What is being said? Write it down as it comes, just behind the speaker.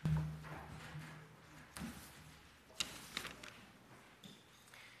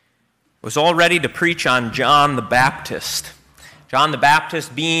was all ready to preach on John the Baptist. John the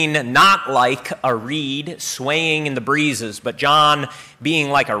Baptist being not like a reed swaying in the breezes, but John being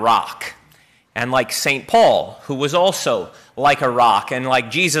like a rock. And like St. Paul, who was also like a rock, and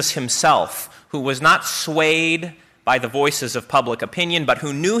like Jesus himself, who was not swayed by the voices of public opinion, but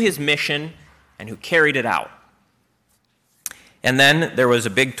who knew his mission and who carried it out. And then there was a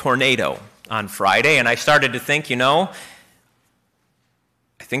big tornado on Friday, and I started to think, I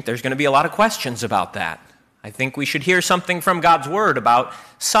think there's going to be a lot of questions about that. I think we should hear something from God's Word about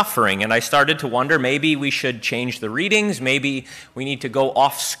suffering, and I started to wonder maybe we should change the readings, maybe we need to go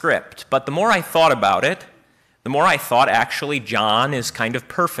off script. But the more I thought about it, the more I thought actually John is kind of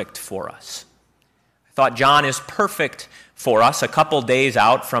perfect for us. I thought John is perfect for us a couple days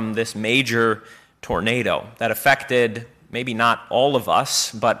out from this major tornado that affected maybe not all of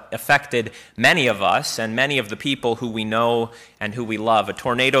us, but affected many of us and many of the people who we know and who we love. A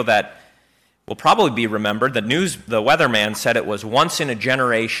tornado that will probably be remembered. The weatherman said it was once in a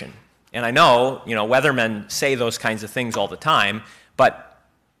generation. And I know, weathermen say those kinds of things all the time, but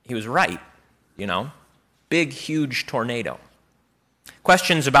he was right, Big, huge tornado.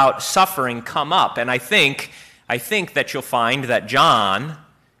 Questions about suffering come up, and I think that you'll find that John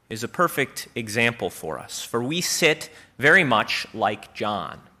is a perfect example for us, for we sit very much like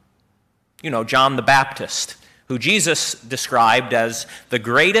John. John the Baptist, who Jesus described as the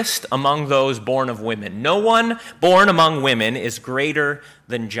greatest among those born of women. No one born among women is greater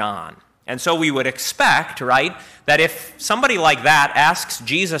than John. And so we would expect, right, that if somebody like that asks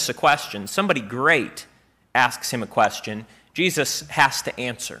Jesus a question, somebody great asks him a question, Jesus has to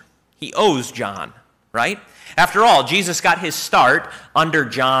answer. He owes John, right? After all, Jesus got his start under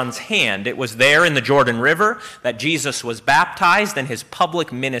John's hand. It was there in the Jordan River that Jesus was baptized and his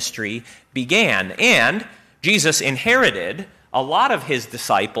public ministry began. And Jesus inherited a lot of his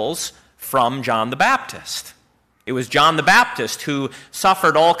disciples from John the Baptist. It was John the Baptist who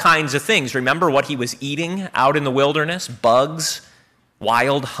suffered all kinds of things. Remember what he was eating out in the wilderness? Bugs,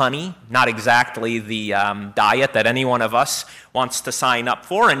 wild honey, not exactly the diet that any one of us wants to sign up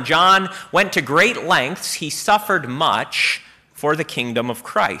for. And John went to great lengths. He suffered much for the kingdom of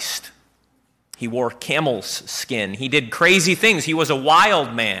Christ. He wore camel's skin. He did crazy things. He was a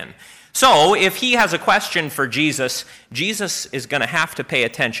wild man. So if he has a question for Jesus, Jesus is going to have to pay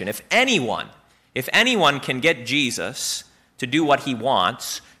attention. If anyone can get Jesus to do what he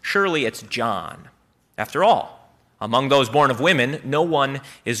wants, surely it's John. After all, among those born of women, no one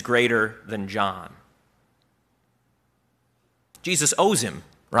is greater than John. Jesus owes him,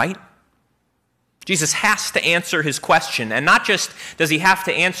 right? Jesus has to answer his question. And not just does he have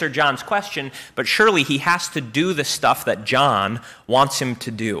to answer John's question, but surely he has to do the stuff that John wants him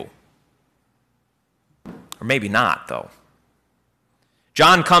to do. Or maybe not, though.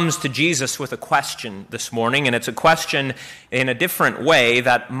 John comes to Jesus with a question this morning, and it's a question in a different way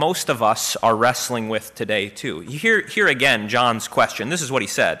that most of us are wrestling with today, too. You hear again John's question. This is what he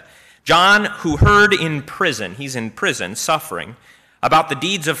said. John, who heard in prison, he's in prison, suffering, about the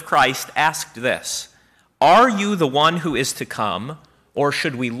deeds of Christ, asked this, "Are you the one who is to come, or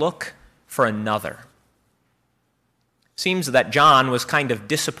should we look for another?" Seems that John was kind of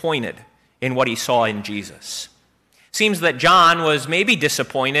disappointed in what he saw in Jesus. Seems that John was maybe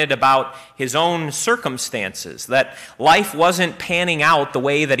disappointed about his own circumstances, that life wasn't panning out the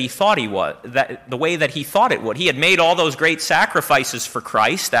way that he thought it would. He had made all those great sacrifices for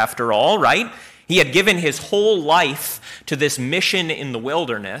Christ, after all, right? He had given his whole life to this mission in the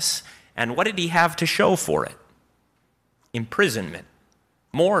wilderness, and what did he have to show for it? Imprisonment,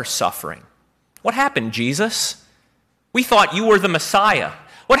 more suffering. What happened, Jesus? We thought you were the Messiah.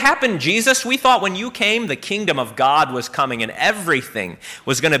 What happened, Jesus? We thought when you came, the kingdom of God was coming and everything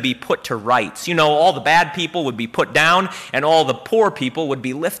was going to be put to rights. All the bad people would be put down and all the poor people would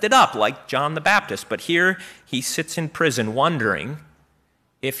be lifted up like John the Baptist. But here he sits in prison wondering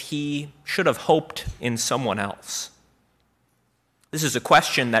if he should have hoped in someone else. This is a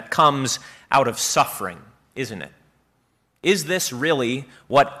question that comes out of suffering, isn't it? Is this really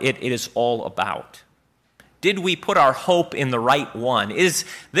what it is all about? Did we put our hope in the right one? Is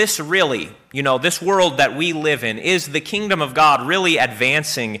this really, this world that we live in, is the kingdom of God really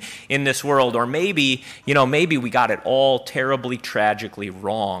advancing in this world? Or maybe we got it all terribly, tragically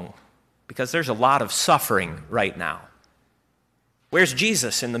wrong because there's a lot of suffering right now. Where's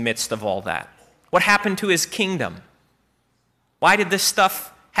Jesus in the midst of all that? What happened to his kingdom? Why did this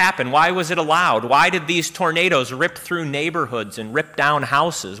stuff happen? Why was it allowed? Why did these tornadoes rip through neighborhoods and rip down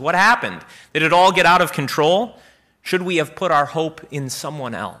houses? What happened? Did it all get out of control? Should we have put our hope in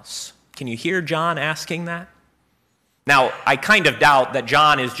someone else? Can you hear John asking that? Now, I kind of doubt that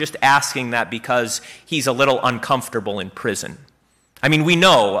John is just asking that because he's a little uncomfortable in prison. I mean, we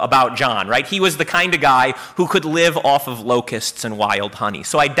know about John, right? He was the kind of guy who could live off of locusts and wild honey.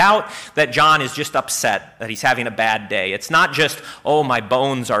 So I doubt that John is just upset that he's having a bad day. It's not just, oh, my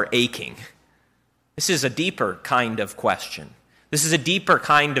bones are aching. This is a deeper kind of question. This is a deeper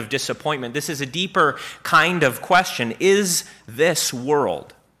kind of disappointment. This is a deeper kind of question. Is this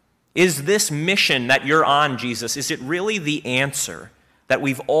world, is this mission that you're on, Jesus, is it really the answer that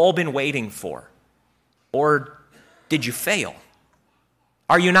we've all been waiting for? Or did you fail?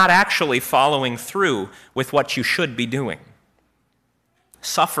 Are you not actually following through with what you should be doing?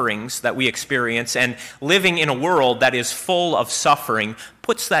 Sufferings that we experience and living in a world that is full of suffering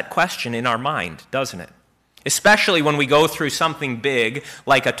puts that question in our mind, doesn't it? Especially when we go through something big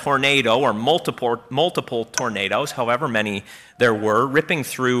like a tornado or multiple tornadoes, however many there were, ripping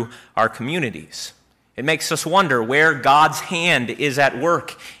through our communities. It makes us wonder where God's hand is at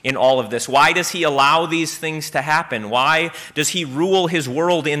work in all of this. Why does he allow these things to happen? Why does he rule his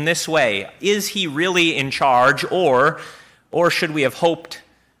world in this way? Is he really in charge, or should we have hoped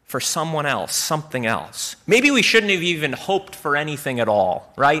for someone else, something else? Maybe we shouldn't have even hoped for anything at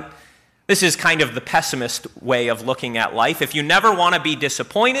all, right? This is kind of the pessimist way of looking at life. If you never want to be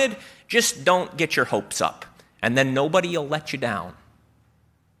disappointed, just don't get your hopes up, and then nobody will let you down.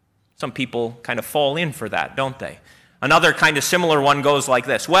 Some people kind of fall in for that, don't they? Another kind of similar one goes like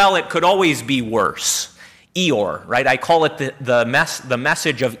this. Well, it could always be worse. Eeyore, right? I call it the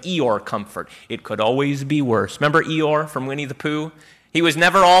message of Eeyore comfort. It could always be worse. Remember Eeyore from Winnie the Pooh? He was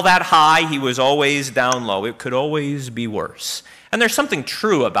never all that high. He was always down low. It could always be worse. And there's something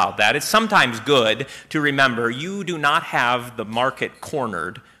true about that. It's sometimes good to remember you do not have the market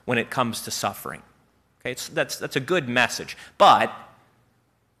cornered when it comes to suffering. Okay, that's a good message. But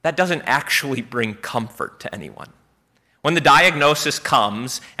that doesn't actually bring comfort to anyone. When the diagnosis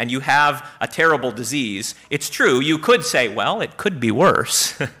comes and you have a terrible disease, it's true, you could say, well, it could be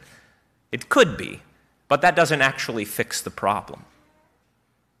worse. It could be, but that doesn't actually fix the problem.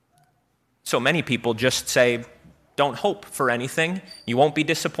 So many people just say, don't hope for anything. You won't be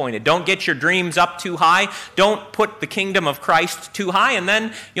disappointed. Don't get your dreams up too high. Don't put the kingdom of Christ too high, and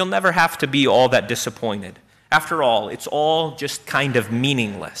then you'll never have to be all that disappointed. After all, it's all just kind of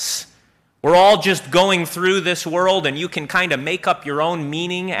meaningless. We're all just going through this world, and you can kind of make up your own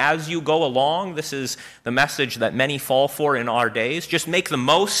meaning as you go along. This is the message that many fall for in our days. Just make the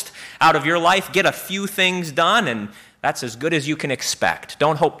most out of your life, get a few things done, and that's as good as you can expect.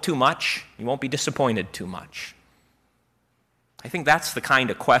 Don't hope too much. You won't be disappointed too much. I think that's the kind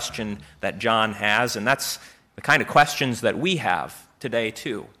of question that John has, and that's the kind of questions that we have today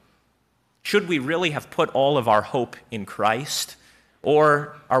too. Should we really have put all of our hope in Christ,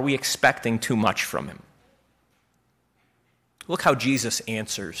 or are we expecting too much from him? Look how Jesus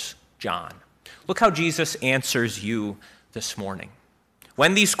answers John. Look how Jesus answers you this morning.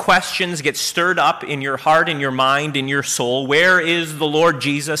 When these questions get stirred up in your heart, in your mind, in your soul, where is the Lord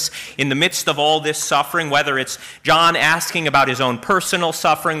Jesus in the midst of all this suffering? Whether it's John asking about his own personal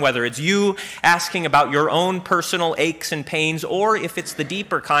suffering, whether it's you asking about your own personal aches and pains, or if it's the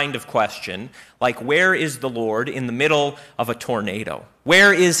deeper kind of question, like where is the Lord in the middle of a tornado?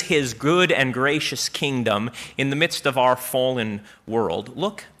 Where is his good and gracious kingdom in the midst of our fallen world?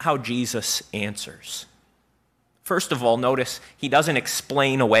 Look how Jesus answers. First of all, notice he doesn't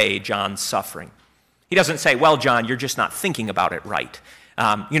explain away John's suffering. He doesn't say, well, John, you're just not thinking about it right.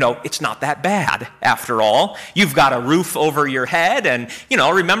 It's not that bad, after all. You've got a roof over your head, and,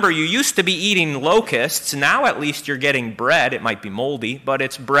 remember, you used to be eating locusts. Now at least you're getting bread. It might be moldy, but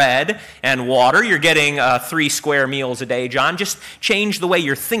it's bread and water. You're getting 3 square meals a day, John. Just change the way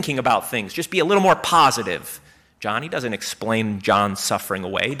you're thinking about things. Just be a little more positive. John, he doesn't explain John's suffering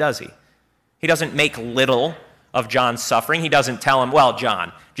away, does he? He doesn't make little of John's suffering. He doesn't tell him, well,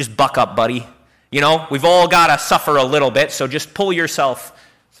 John, just buck up, buddy. We've all got to suffer a little bit, so just pull yourself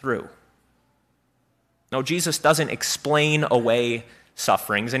through. No, Jesus doesn't explain away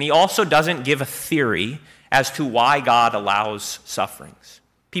sufferings, and he also doesn't give a theory as to why God allows sufferings.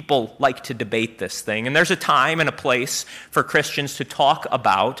 People like to debate this thing, and there's a time and a place for Christians to talk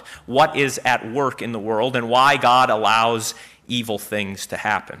about what is at work in the world and why God allows evil things to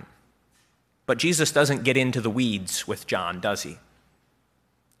happen. But Jesus doesn't get into the weeds with John, does he?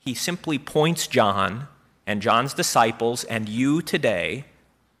 He simply points John and John's disciples and you today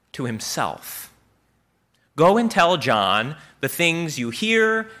to himself. Go and tell John the things you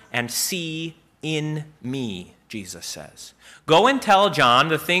hear and see in me, Jesus says. Go and tell John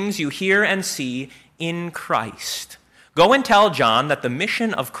the things you hear and see in Christ. Go and tell John that the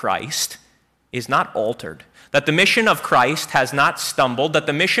mission of Christ is not altered, that the mission of Christ has not stumbled, that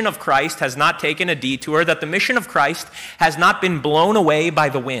the mission of Christ has not taken a detour, that the mission of Christ has not been blown away by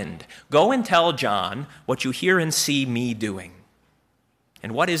the wind. Go and tell John what you hear and see me doing.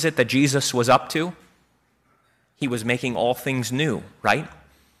 And what is it that Jesus was up to? He was making all things new, right?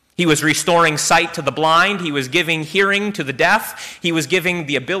 He was restoring sight to the blind. He was giving hearing to the deaf. He was giving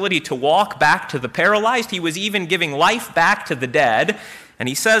the ability to walk back to the paralyzed. He was even giving life back to the dead. And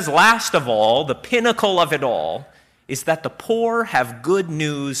he says, last of all, the pinnacle of it all is that the poor have good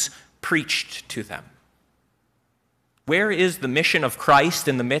news preached to them. Where is the mission of Christ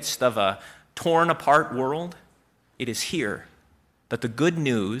in the midst of a torn apart world? It is here that the good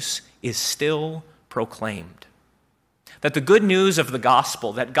news is still proclaimed. That the good news of the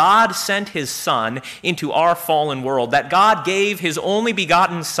gospel, that God sent his Son into our fallen world, that God gave his only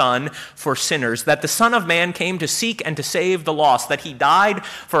begotten Son for sinners, that the Son of Man came to seek and to save the lost, that he died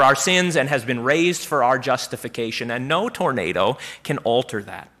for our sins and has been raised for our justification, and no tornado can alter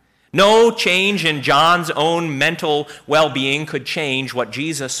that. No change in John's own mental well-being could change what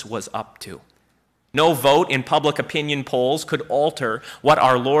Jesus was up to. No vote in public opinion polls could alter what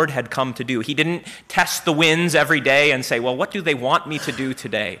our Lord had come to do. He didn't test the winds every day and say, well, what do they want me to do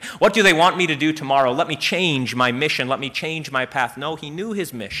today? What do they want me to do tomorrow? Let me change my mission. Let me change my path. No, he knew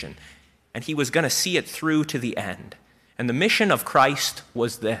his mission, and he was going to see it through to the end. And the mission of Christ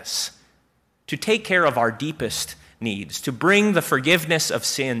was this: to take care of our deepest needs, to bring the forgiveness of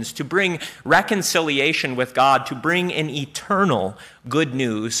sins, to bring reconciliation with God, to bring an eternal good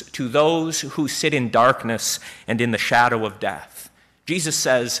news to those who sit in darkness and in the shadow of death. Jesus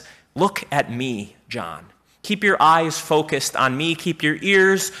says, look at me, John. Keep your eyes focused on me. Keep your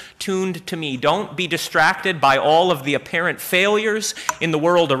ears tuned to me. Don't be distracted by all of the apparent failures in the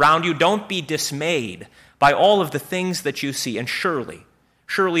world around you. Don't be dismayed by all of the things that you see. And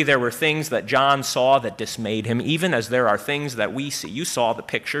Surely there were things that John saw that dismayed him, even as there are things that we see. You saw the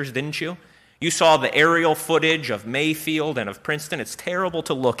pictures, didn't you? You saw the aerial footage of Mayfield and of Princeton. It's terrible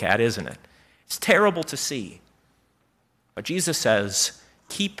to look at, isn't it? It's terrible to see. But Jesus says,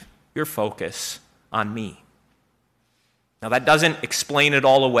 keep your focus on me. Now that doesn't explain it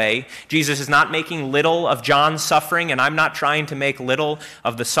all away. Jesus is not making little of John's suffering, and I'm not trying to make little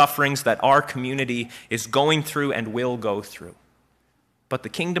of the sufferings that our community is going through and will go through. But the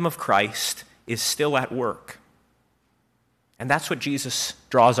kingdom of Christ is still at work. And that's what Jesus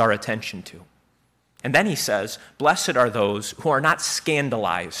draws our attention to. And then he says, blessed are those who are not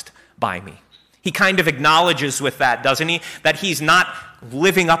scandalized by me. He kind of acknowledges with that, doesn't he? That he's not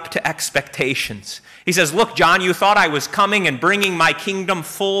living up to expectations. He says, look, John, you thought I was coming and bringing my kingdom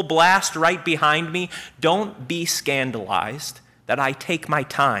full blast right behind me. Don't be scandalized that I take my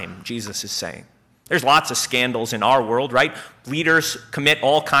time, Jesus is saying. There's lots of scandals in our world, right? Leaders commit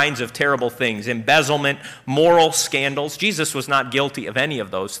all kinds of terrible things, embezzlement, moral scandals. Jesus was not guilty of any of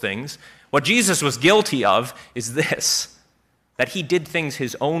those things. What Jesus was guilty of is this, that he did things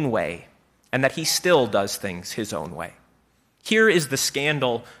his own way, and that he still does things his own way. Here is the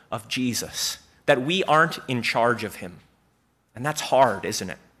scandal of Jesus, that we aren't in charge of him. And that's hard, isn't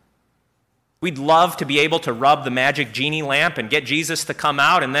it? We'd love to be able to rub the magic genie lamp and get Jesus to come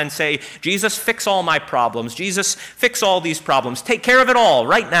out and then say, Jesus, fix all my problems. Jesus, fix all these problems. Take care of it all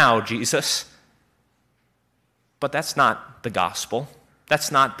right now, Jesus. But that's not the gospel.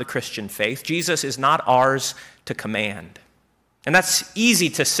 That's not the Christian faith. Jesus is not ours to command. And that's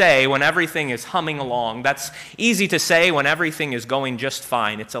easy to say when everything is humming along. That's easy to say when everything is going just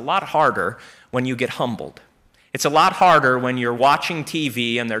fine. It's a lot harder when you get humbled. It's a lot harder when you're watching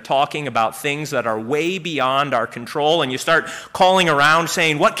TV and they're talking about things that are way beyond our control, and you start calling around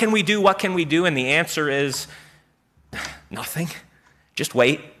saying, what can we do? What can we do? And the answer is nothing. Just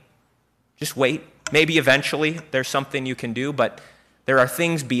wait. Just wait. Maybe eventually there's something you can do, but there are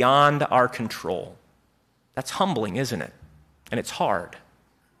things beyond our control. That's humbling, isn't it? And it's hard.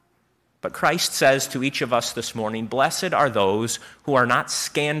 But Christ says to each of us this morning, blessed are those who are not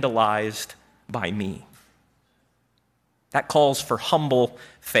scandalized by me. That calls for humble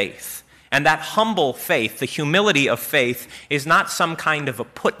faith. And that humble faith, the humility of faith, is not some kind of a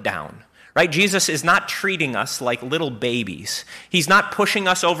put down, right? Jesus is not treating us like little babies. He's not pushing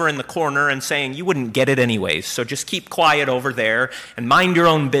us over in the corner and saying, you wouldn't get it anyways, so just keep quiet over there and mind your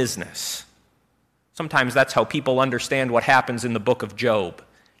own business. Sometimes that's how people understand what happens in the book of Job.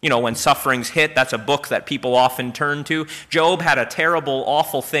 You know, when sufferings hit, that's a book that people often turn to. Job had a terrible,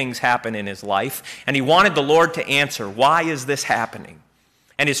 awful things happen in his life, and he wanted the Lord to answer, why is this happening?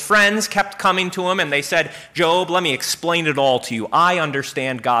 And his friends kept coming to him, and they said, Job, let me explain it all to you. I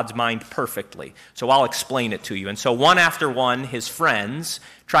understand God's mind perfectly, so I'll explain it to you. And so one after one, his friends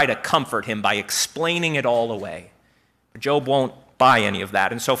try to comfort him by explaining it all away. But Job won't buy any of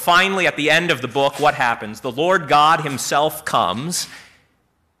that. And so finally, at the end of the book, what happens? The Lord God himself comes,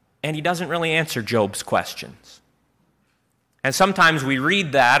 and he doesn't really answer Job's questions. And sometimes we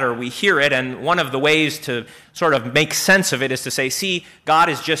read that or we hear it, and one of the ways to sort of make sense of it is to say, see, God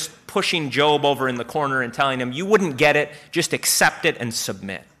is just pushing Job over in the corner and telling him, you wouldn't get it, just accept it and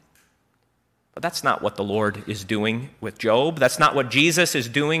submit. But that's not what the Lord is doing with Job. That's not what Jesus is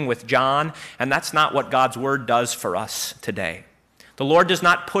doing with John, and that's not what God's word does for us today. The Lord does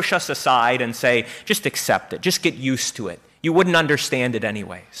not push us aside and say, just accept it, just get used to it. You wouldn't understand it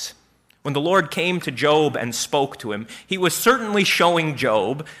anyways. When the Lord came to Job and spoke to him, he was certainly showing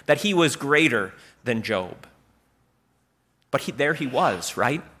Job that he was greater than Job. But there he was,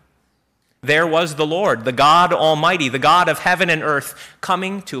 right? There was the Lord, the God Almighty, the God of heaven and earth,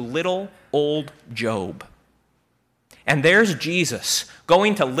 coming to little old Job. And there's Jesus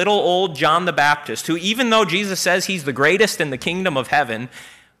going to little old John the Baptist, who even though Jesus says he's the greatest in the kingdom of heaven,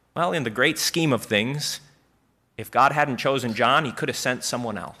 well, in the great scheme of things, if God hadn't chosen John, he could have sent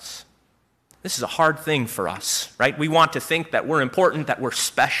someone else. This is a hard thing for us, right? We want to think that we're important, that we're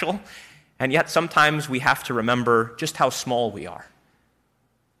special, and yet sometimes we have to remember just how small we are.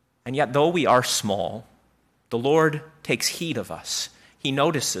 And yet, though we are small, the Lord takes heed of us. He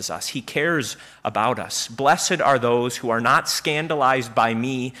notices us. He cares about us. Blessed are those who are not scandalized by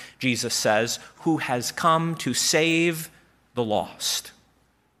me, Jesus says, who has come to save the lost.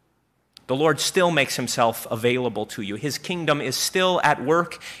 The Lord still makes himself available to you. His kingdom is still at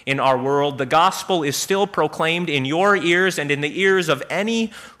work in our world. The gospel is still proclaimed in your ears and in the ears of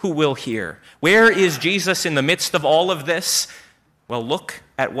any who will hear. Where is Jesus in the midst of all of this? Well, look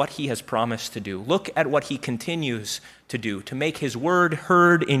at what he has promised to do. Look at what he continues to do, to make his word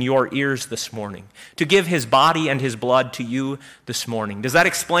heard in your ears this morning, to give his body and his blood to you this morning. Does that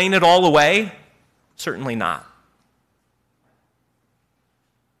explain it all away? Certainly not.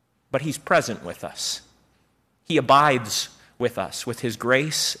 But he's present with us. He abides with us with his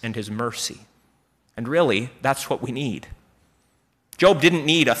grace and his mercy. And really, that's what we need. Job didn't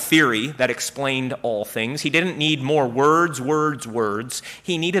need a theory that explained all things. He didn't need more words.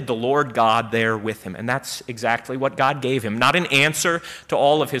 He needed the Lord God there with him. And that's exactly what God gave him. Not an answer to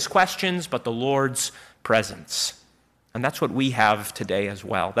all of his questions, but the Lord's presence. And that's what we have today as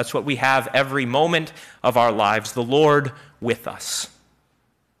well. That's what we have every moment of our lives, the Lord with us.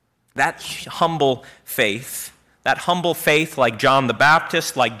 That humble faith like John the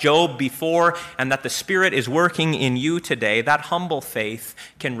Baptist, like Job before, and that the Spirit is working in you today, that humble faith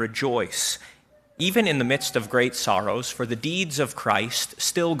can rejoice, even in the midst of great sorrows, for the deeds of Christ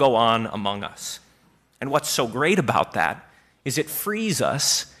still go on among us. And what's so great about that is it frees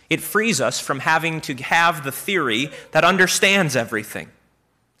us from having to have the theory that understands everything.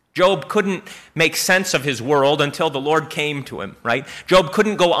 Job couldn't make sense of his world until the Lord came to him, right? Job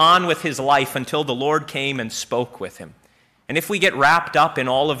couldn't go on with his life until the Lord came and spoke with him. And if we get wrapped up in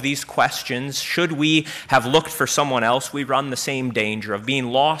all of these questions, should we have looked for someone else, we run the same danger of being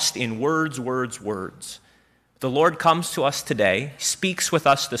lost in words. The Lord comes to us today, speaks with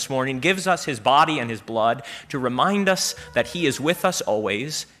us this morning, gives us his body and his blood to remind us that he is with us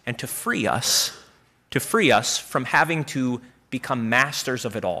always and to free us from having to become masters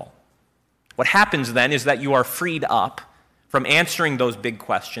of it all. What happens then is that you are freed up from answering those big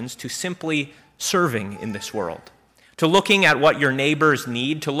questions to simply serving in this world, to looking at what your neighbors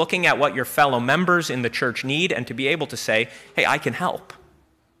need, to looking at what your fellow members in the church need, and to be able to say, hey, I can help.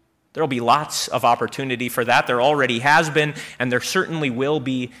 There will be lots of opportunity for that. There already has been, and there certainly will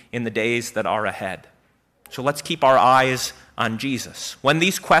be in the days that are ahead. So let's keep our eyes on Jesus. When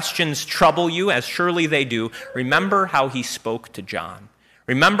these questions trouble you, as surely they do, remember how he spoke to John.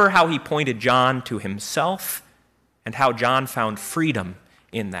 Remember how he pointed John to himself and how John found freedom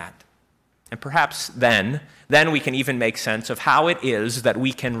in that. And perhaps then we can even make sense of how it is that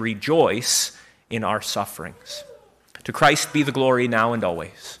we can rejoice in our sufferings. To Christ be the glory now and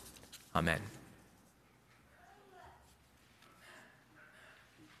always. Amen.